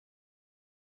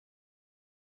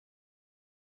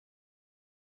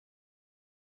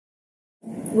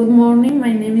Good morning,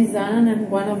 my name is Anna and I'm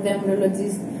one of the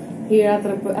embryologists here at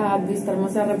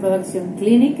Vistahermosa Reproduction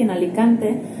Clinic in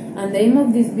Alicante, and the aim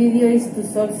of this video is to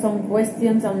solve some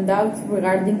questions and doubts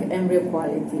regarding embryo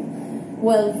quality.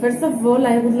 Well, first of all,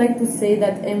 I would like to say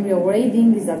that embryo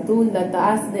grading is a tool that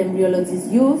us, the embryologists,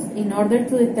 use in order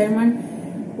to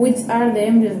determine which are the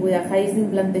embryos with the highest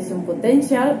implantation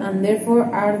potential and therefore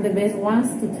are the best ones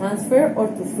to transfer or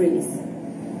to freeze.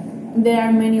 There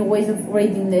are many ways of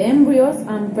grading the embryos,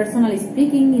 and personally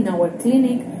speaking, in our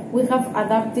clinic we have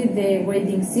adapted the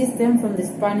grading system from the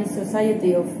Spanish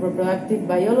Society of Reproductive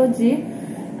Biology,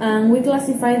 and we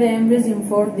classify the embryos in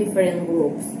 4 different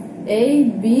groups: A,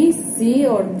 B, C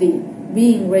or D,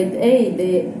 being grade A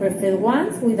the perfect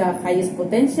ones with the highest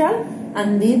potential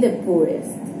and D the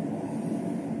poorest.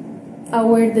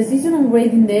 Our decision on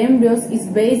grading the embryos is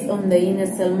based on the inner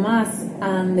cell mass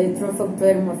and the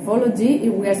trophoctoid morphology.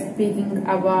 If we are speaking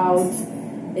about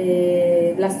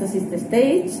blastocyst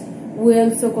stage, we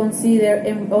also consider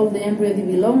all the embryo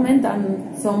development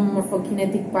and some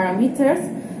morphokinetic parameters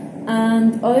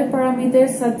and other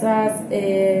parameters such as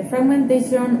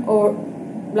fragmentation or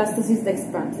blastocyst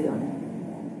expansion.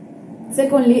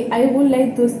 Secondly, I would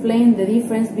like to explain the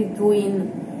difference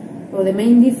between the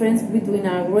main difference between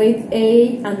a grade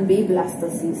A and B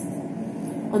blastocyst.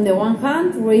 On the one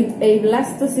hand, grade A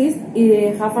blastocysts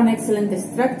have an excellent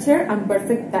structure and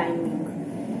perfect timing.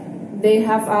 They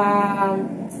have a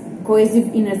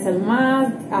cohesive inner cell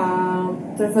mass,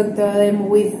 trophoctoid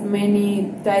with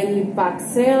many tightly packed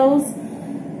cells.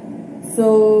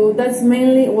 So that's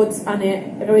mainly what's an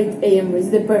grade A embryo,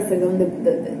 the perfect one,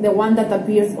 the one that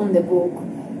appears on the book.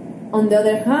 On the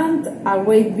other hand, a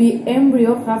grade B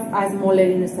embryo have a smaller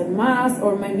inner cell mass,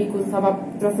 or maybe could have a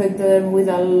trophoctoid with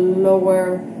a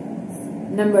lower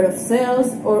number of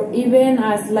cells, or even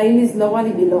a slightly slower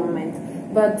development.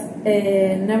 But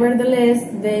nevertheless,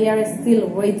 they are still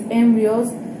grade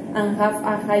embryos and have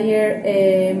a higher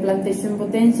implantation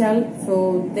potential,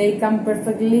 so they can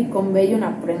perfectly convey on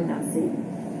a pregnancy.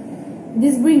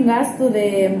 This brings us to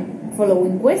the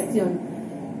following question.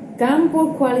 Can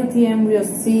poor quality embryos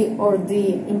C or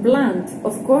D implant?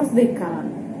 Of course they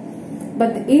can,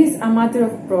 but it is a matter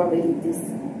of probabilities.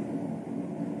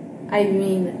 I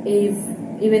mean,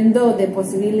 even though the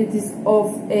possibilities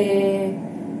of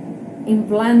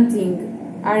implanting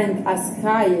aren't as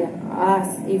high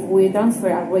as if we transfer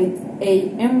a grade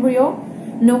A embryo,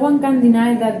 no one can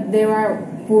deny that there are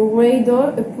poor grade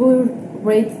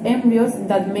embryos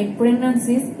that make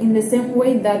pregnancies in the same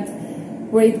way that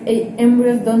grade A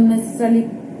embryos don't necessarily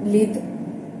lead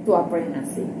to a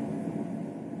pregnancy.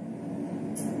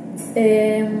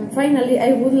 Finally,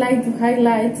 I would like to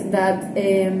highlight that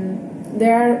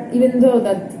even though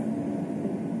that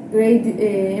grade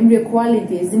embryo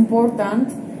quality is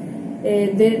important,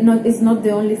 it's not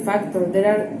the only factor. There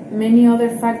are many other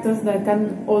factors that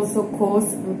can also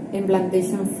cause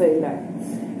implantation failure.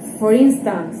 For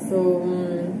instance,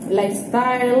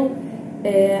 lifestyle,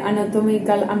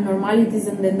 anatomical abnormalities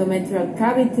in the endometrial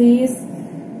cavities,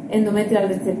 endometrial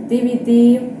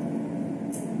receptivity.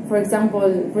 For example,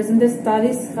 recent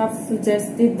studies have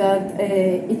suggested that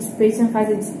each patient has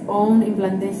its own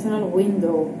implantational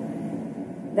window.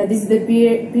 That is the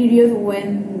period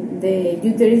when the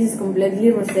uterus is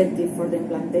completely receptive for the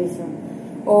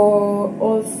implantation. Or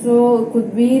also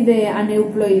could be the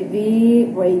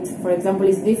aneuploidy rate. For example,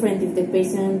 it's different if the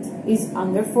patient is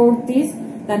under 40s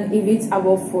than if it's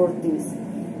above 40s,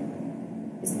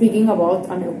 speaking about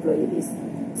aneuploidies.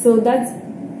 So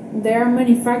there are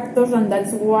many factors, and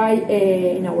that's why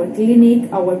in our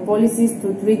clinic our policy is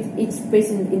to treat each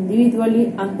patient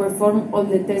individually and perform all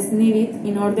the tests needed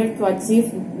in order to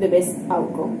achieve the best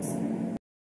outcomes.